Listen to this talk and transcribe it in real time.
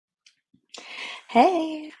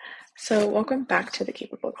Hey, so welcome back to the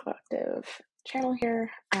Capable Collective channel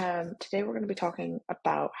here. Today we're going to be talking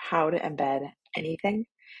about how to embed anything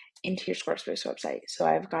into your Squarespace website. So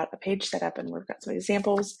I've got a page set up and we've got some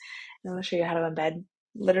examples, and I'm going to show you how to embed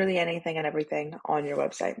literally anything and everything on your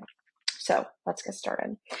website. So let's get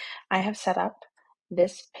started. I have set up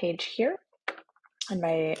this page here in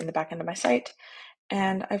the back end of my site,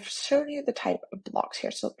 and I've shown you the type of blocks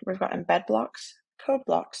here. So we've got embed blocks, code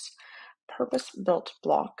blocks, purpose-built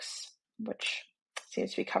blocks, which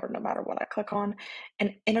seems to be covered no matter what I click on,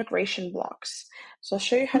 and integration blocks. So I'll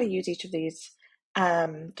show you how to use each of these.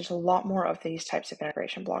 There's a lot more of these types of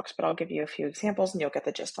integration blocks, but I'll give you a few examples and you'll get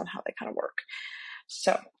the gist on how they kind of work.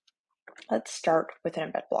 So let's start with an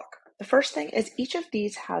embed block. The first thing is each of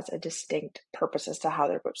these has a distinct purpose as to how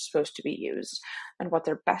they're supposed to be used and what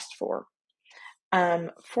they're best for.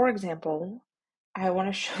 For example, I want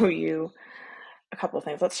to show you a couple of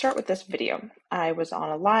things. Let's start with this video. I was on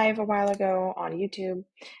a live a while ago on YouTube.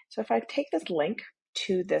 So if I take this link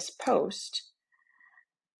to this post,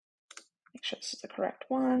 make sure this is the correct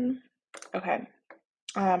one. Okay.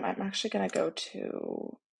 I'm actually going to go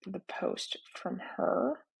to the post from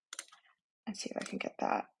her and see if I can get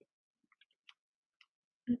that.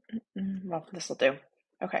 Well, this will do.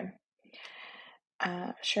 Okay.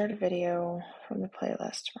 Shared a video from the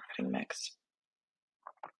playlist marketing mix.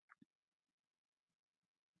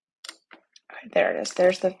 Okay, there it is.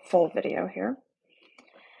 There's the full video here.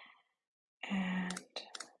 And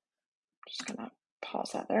I'm just going to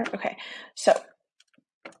pause that there. Okay, so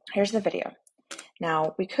here's the video.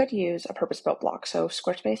 Now, we could use a purpose-built block. So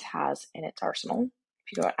Squarespace has in its arsenal,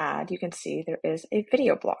 if you go to add, you can see there is a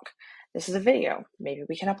video block. This is a video. Maybe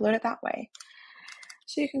we can upload it that way.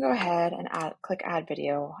 So you can go ahead and click add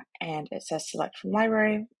video, and it says select from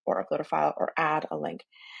library or upload a file or add a link.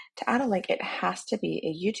 To add a link, it has to be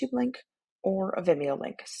a YouTube link or a Vimeo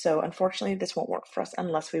link. So unfortunately, this won't work for us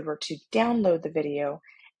unless we were to download the video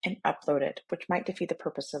and upload it, which might defeat the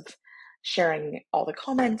purpose of sharing all the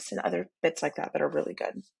comments and other bits like that that are really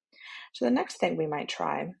good. So the next thing we might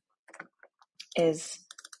try is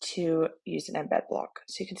to use an embed block.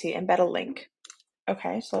 So you can see embed a link.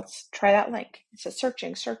 Okay, so let's try that link. It says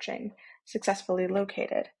searching, successfully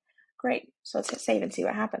located. Great, so let's hit save and see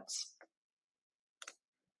what happens.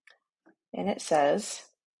 And it says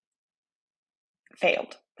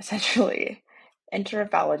failed, essentially. Enter a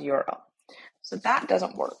valid URL. So that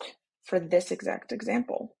doesn't work for this exact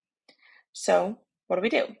example. So what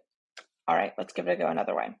do? All right, let's give it a go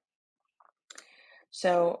another way.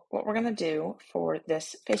 So what we're going to do for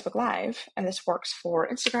this Facebook Live, and this works for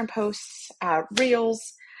Instagram posts,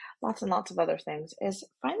 Reels, lots and lots of other things, is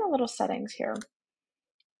find the little settings here.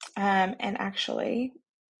 And actually,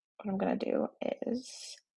 what I'm going to do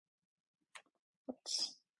is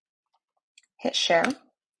let's hit share.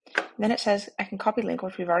 Then it says I can copy link,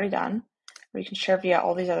 which we've already done, or you can share via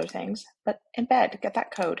all these other things, but embed, get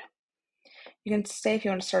that code. You can say if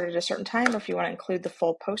you want to start at a certain time or if you want to include the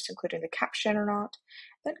full post, including the caption or not,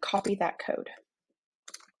 then copy that code.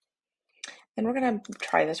 Then we're going to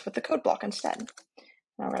try this with the code block instead.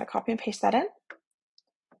 Now we're going to copy and paste that in.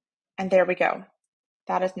 And there we go.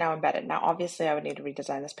 That is now embedded. Now, obviously, I would need to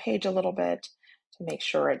redesign this page a little bit to make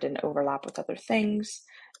sure it didn't overlap with other things,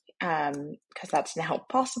 because that's now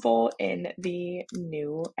possible in the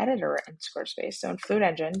new editor in Squarespace. So in Fluid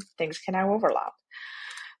Engine, things can now overlap.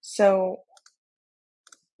 So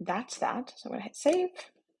that's that. So I'm going to hit save.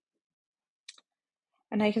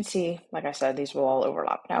 And now you can see, like I said, these will all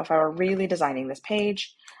overlap. Now, if I were really designing this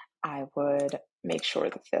page, I would make sure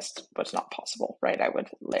that this was not possible, right? I would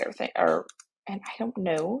layer things, and I don't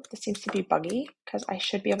know, this seems to be buggy because I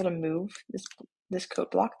should be able to move this code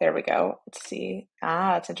block. There we go. Let's see.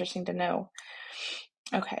 It's interesting to know.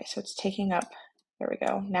 Okay, so it's taking up, there we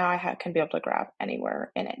go. Now I can be able to grab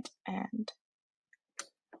anywhere in it and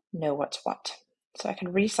know what's what. So I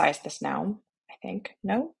can resize this now, I think.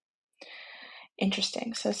 No?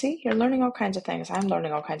 Interesting. So see, you're learning all kinds of things. I'm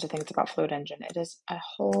learning all kinds of things about Fluid Engine. It is a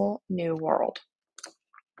whole new world.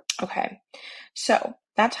 Okay, so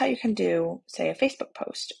that's how you can do, say, a Facebook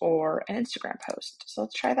post or an Instagram post. So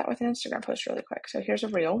let's try that with an Instagram post really quick. So here's a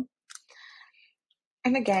reel.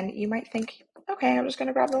 And again, you might think, okay, I'm just going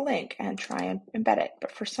to grab the link and try and embed it.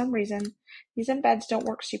 But for some reason, these embeds don't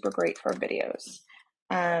work super great for videos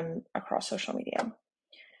across social media.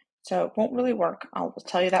 So it won't really work. I'll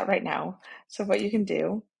tell you that right now. So what you can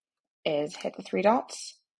do is hit the three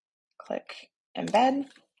dots, click embed,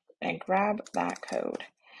 and grab that code.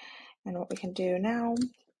 And what we can do now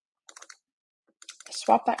is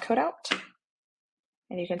swap that code out.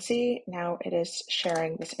 And you can see now it is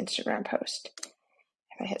sharing this Instagram post.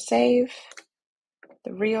 If I hit save,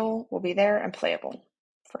 the reel will be there and playable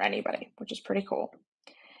for anybody, which is pretty cool.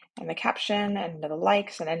 And the caption and the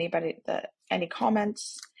likes and any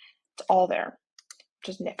comments, it's all there, which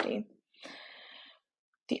is nifty.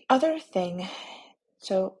 The other thing,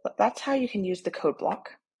 so that's how you can use the code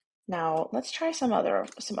block. Now let's try some other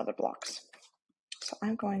blocks. So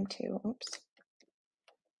I'm going to,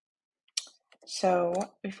 So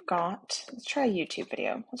we've got, let's try a YouTube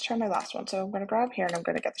video. Let's try my last one. So I'm going to grab here and I'm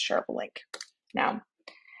going to get the shareable link. Now,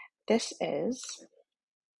 this is,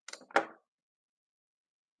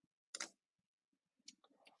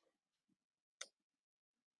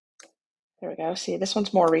 there we go. See, this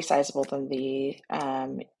one's more resizable than the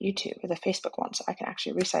YouTube or the Facebook one. So I can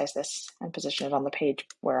actually resize this and position it on the page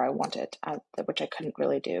where I want it, which I couldn't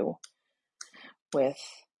really do with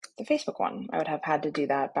the Facebook one. I would have had to do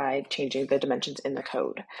that by changing the dimensions in the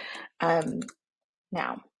code.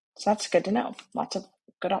 Now, so that's good to know. Lots of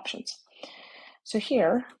good options. So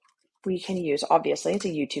here we can use, obviously it's a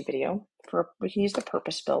YouTube video, we can use the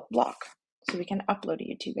purpose-built block. So we can upload a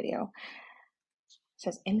YouTube video. It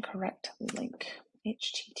says incorrect link,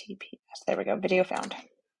 HTTPS. There we go, video found.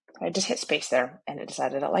 I just hit space there and it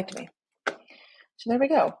decided it liked me. So there we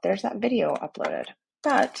go, there's that video uploaded.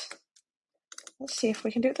 But let's see if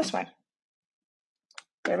we can do it this way.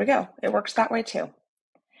 There we go, it works that way too.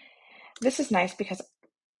 This is nice because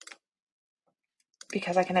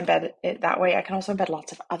I can embed it that way. I can also embed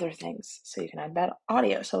lots of other things. So you can embed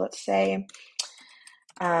audio. So let's say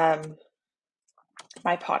my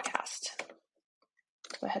podcast.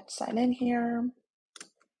 Go ahead and sign in here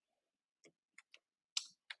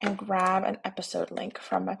and grab an episode link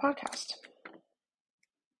from my podcast.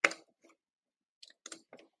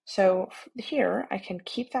 So here I can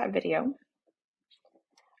keep that video.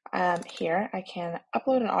 Here I can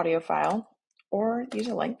upload an audio file or use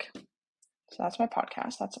a link. So that's my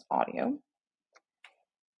podcast, that's audio.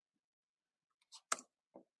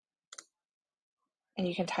 And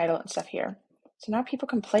you can title it and stuff here. So now people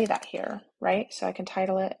can play that here, right? So I can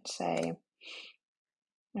title it, say,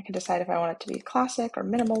 I can decide if I want it to be classic or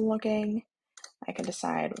minimal looking. I can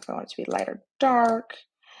decide if I want it to be light or dark.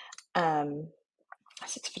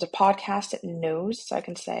 If it's a podcast, it knows. So I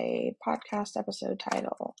can say podcast episode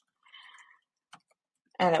title.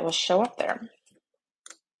 And it will show up there,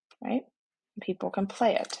 right? People can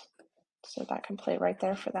play it. So that can play right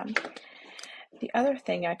there for them. The other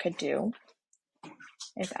thing I could do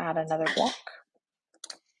is add another block.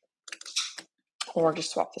 Or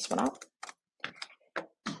just swap this one out.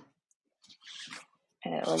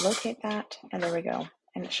 And it will locate that. And there we go.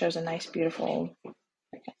 And it shows a nice, beautiful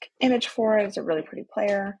image for it. It's a really pretty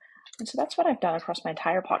player. And so that's what I've done across my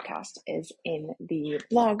entire podcast is in the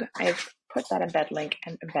blog, I've put that embed link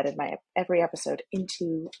and embedded my every episode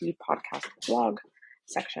into the podcast blog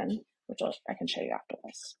section, which I can show you after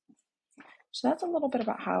this. So that's a little bit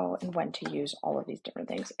about how and when to use all of these different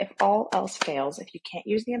things. If all else fails, if you can't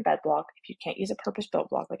use the embed block, if you can't use a purpose-built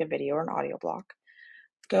block like a video or an audio block,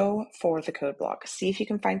 go for the code block. See if you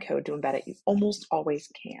can find code to embed it. You almost always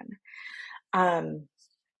can.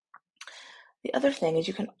 The other thing is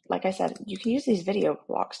you can, like I said, you can use these video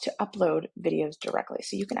blocks to upload videos directly.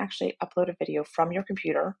 So you can actually upload a video from your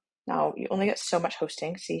computer. Now you only get so much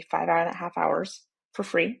hosting, see 5.5 hours for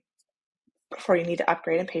free before you need to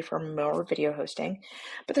upgrade and pay for more video hosting.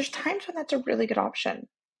 But there's times when that's a really good option.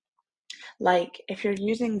 Like if you're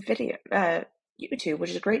using YouTube,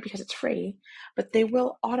 which is great because it's free, but they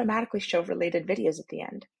will automatically show related videos at the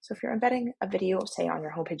end. So if you're embedding a video, say on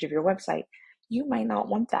your homepage of your website, you might not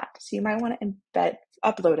want that. So you might want to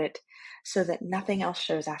upload it so that nothing else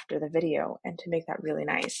shows after the video and to make that really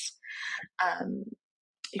nice.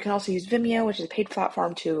 You can also use Vimeo, which is a paid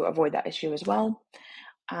platform, to avoid that issue as well.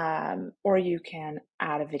 Or you can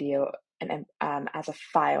add a video and as a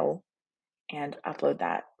file and upload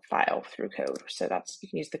that file through code. So you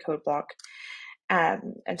can use the code block.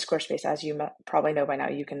 And Squarespace, as you probably know by now,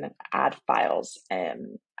 you can add files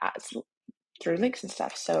through links and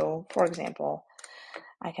stuff. So for example,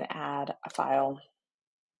 I can add a file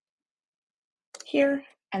here,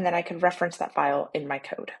 and then I can reference that file in my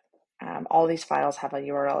code. All these files have a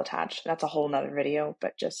URL attached. That's a whole nother video,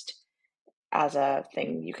 but just as a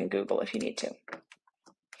thing you can Google if you need to.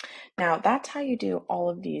 Now that's how you do all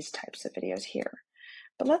of these types of videos here.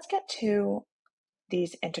 But let's get to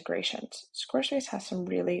these integrations. Squarespace has some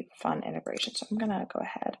really fun integrations. So I'm gonna go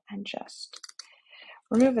ahead and just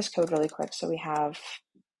remove this code really quick so we have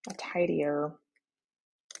a tidier.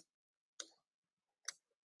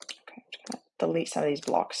 Okay, I'm just gonna delete some of these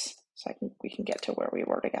blocks so we can get to where we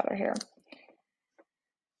were together here.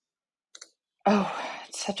 Oh,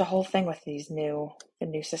 it's such a whole thing with the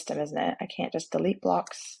new system, isn't it? I can't just delete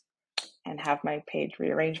blocks and have my page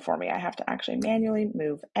rearranged for me. I have to actually manually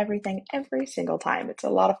move everything every single time. It's a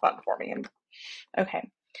lot of fun for me.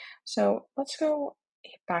 Okay, so let's go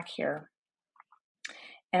back here.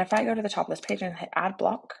 And if I go to the top of this page and hit add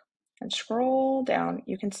block and scroll down,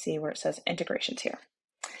 you can see where it says integrations here.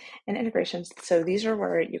 And integrations, so these are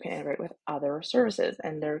where you can integrate with other services,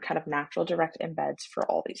 and they're kind of natural direct embeds for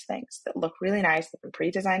all these things that look really nice. They've been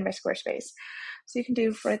pre-designed by Squarespace. So you can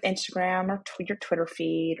do for Instagram or your Twitter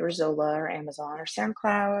feed or Zola or Amazon or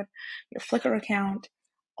SoundCloud, your Flickr account,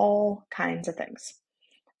 all kinds of things.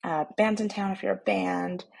 Bands in town if you're a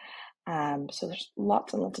band. So there's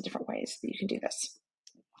lots and lots of different ways that you can do this.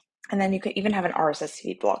 And then you could even have an RSS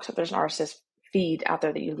feed block. So if there's an RSS feed out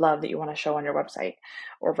there that you love that you want to show on your website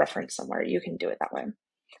or reference somewhere, you can do it that way.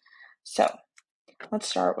 So let's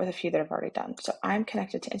start with a few that I've already done. So I'm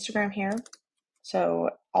connected to Instagram here.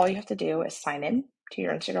 So all you have to do is sign in to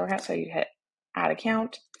your Instagram account. So you hit add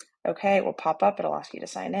account. Okay, it will pop up. It'll ask you to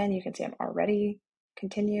sign in. You can see I'm already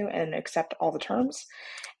continue and accept all the terms.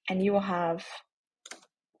 And you will have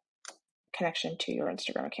connection to your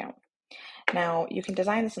Instagram account. Now, you can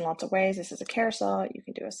design this in lots of ways. This is a carousel. You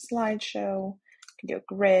can do a slideshow. You can do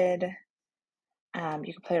a grid.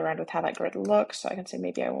 You can play around with how that grid looks. So I can say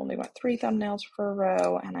maybe I only want 3 thumbnails per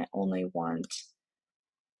row, and I only want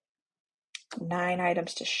 9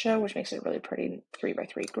 items to show, which makes it a really pretty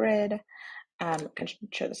 3x3 grid. Can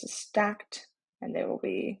show this is stacked, and they will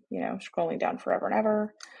be, scrolling down forever and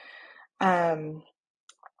ever.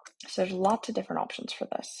 So there's lots of different options for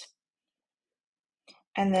this.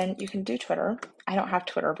 And then you can do Twitter. I don't have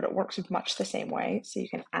Twitter, but it works much the same way. So you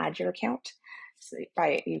can add your account. So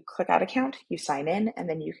you click add account, you sign in, and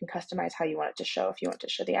then you can customize how you want it to show. If you want to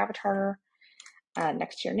show the avatar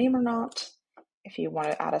next to your name or not. If you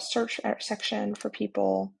want to add a search section for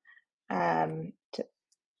people. If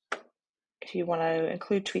you want to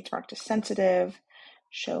include tweets marked as sensitive,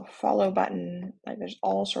 show follow button. Like there's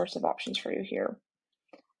all sorts of options for you here.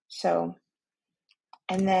 So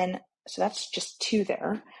that's just 2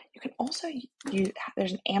 there. You can also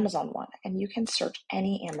there's an Amazon one, and you can search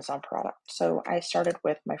any Amazon product. So I started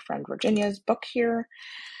with my friend Virginia's book here.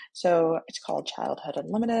 So it's called Childhood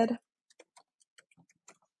Unlimited.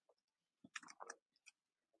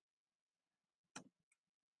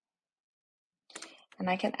 And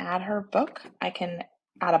I can add her book. I can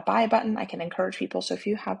add a buy button. I can encourage people. So if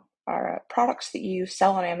you have products that you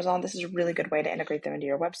sell on Amazon, this is a really good way to integrate them into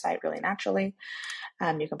your website really naturally.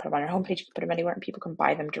 You can put them on your homepage, you can put them anywhere, and people can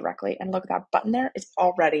buy them directly. And look, that button there is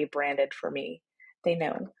already branded for me. They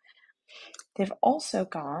know. They've also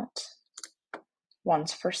got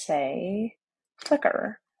ones for, say,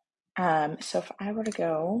 Flickr. So if I were to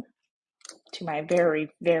go to my very,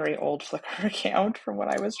 very old Flickr account from when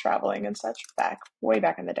I was traveling and such way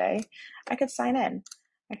back in the day, I could sign in.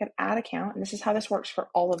 I could add account, and this is how this works for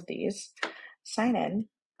all of these. Sign in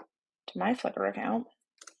to my Flickr account.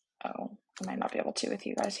 Oh, I might not be able to with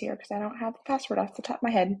you guys here because I don't have the password off the top of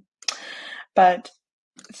my head. But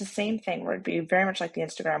it's the same thing where it'd be very much like the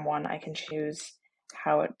Instagram one. I can choose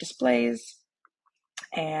how it displays,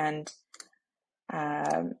 and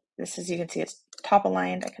this is, you can see it's top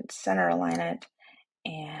aligned. I can center align it,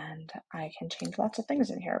 and I can change lots of things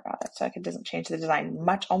in here about it. So I can change the design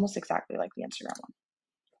almost exactly like the Instagram one.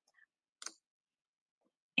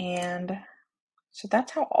 And so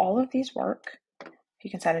that's how all of these work. You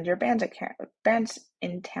can sign into your Bands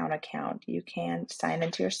in Town account. You can sign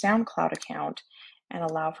into your SoundCloud account and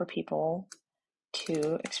allow for people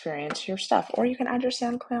to experience your stuff. Or you can add your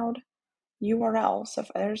SoundCloud URL. So if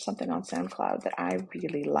there's something on SoundCloud that I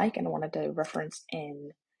really like and wanted to reference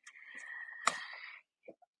in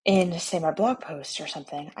say my blog post or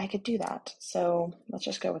something, I could do that. So let's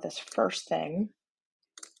just go with this first thing.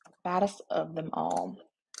 Baddest of them all.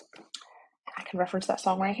 I can reference that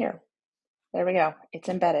song right here. There we go. It's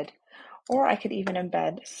embedded. Or I could even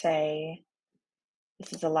embed, say,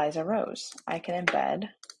 this is Eliza Rose. I can embed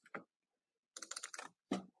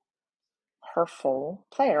her full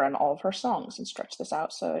player and all of her songs and stretch this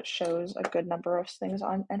out so it shows a good number of things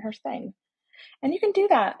in her thing. And you can do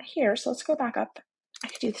that here. So let's go back up. I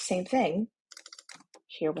could do the same thing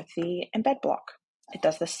here with the embed block. It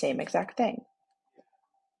does the same exact thing.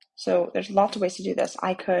 So there's lots of ways to do this.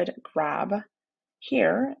 I could grab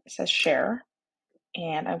here, it says share,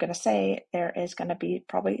 and I'm going to say there is going to be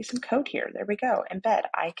probably some code here. There we go, embed.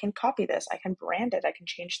 I can copy this, I can brand it, I can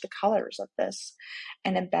change the colors of this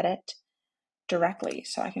and embed it directly.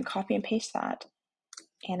 So I can copy and paste that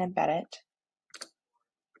and embed it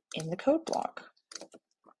in the code block.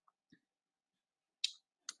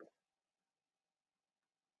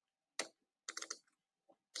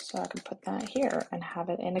 So I can put that here and have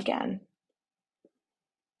it in again.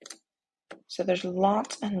 So there's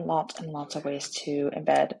lots and lots and lots of ways to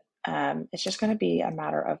embed. It's just going to be a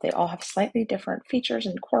matter of they all have slightly different features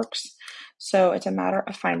and quirks. So it's a matter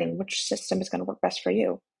of finding which system is going to work best for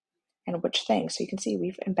you and which thing. So you can see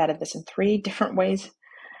we've embedded this in 3 different ways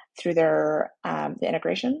through the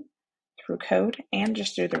integration, through code, and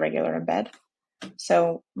just through the regular embed.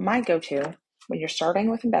 So my go-to when you're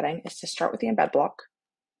starting with embedding is to start with the embed block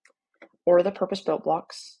or the purpose-built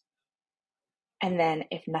blocks. And then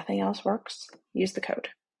if nothing else works, use the code.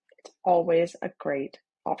 It's always a great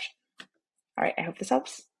option. All right, I hope this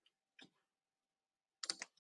helps.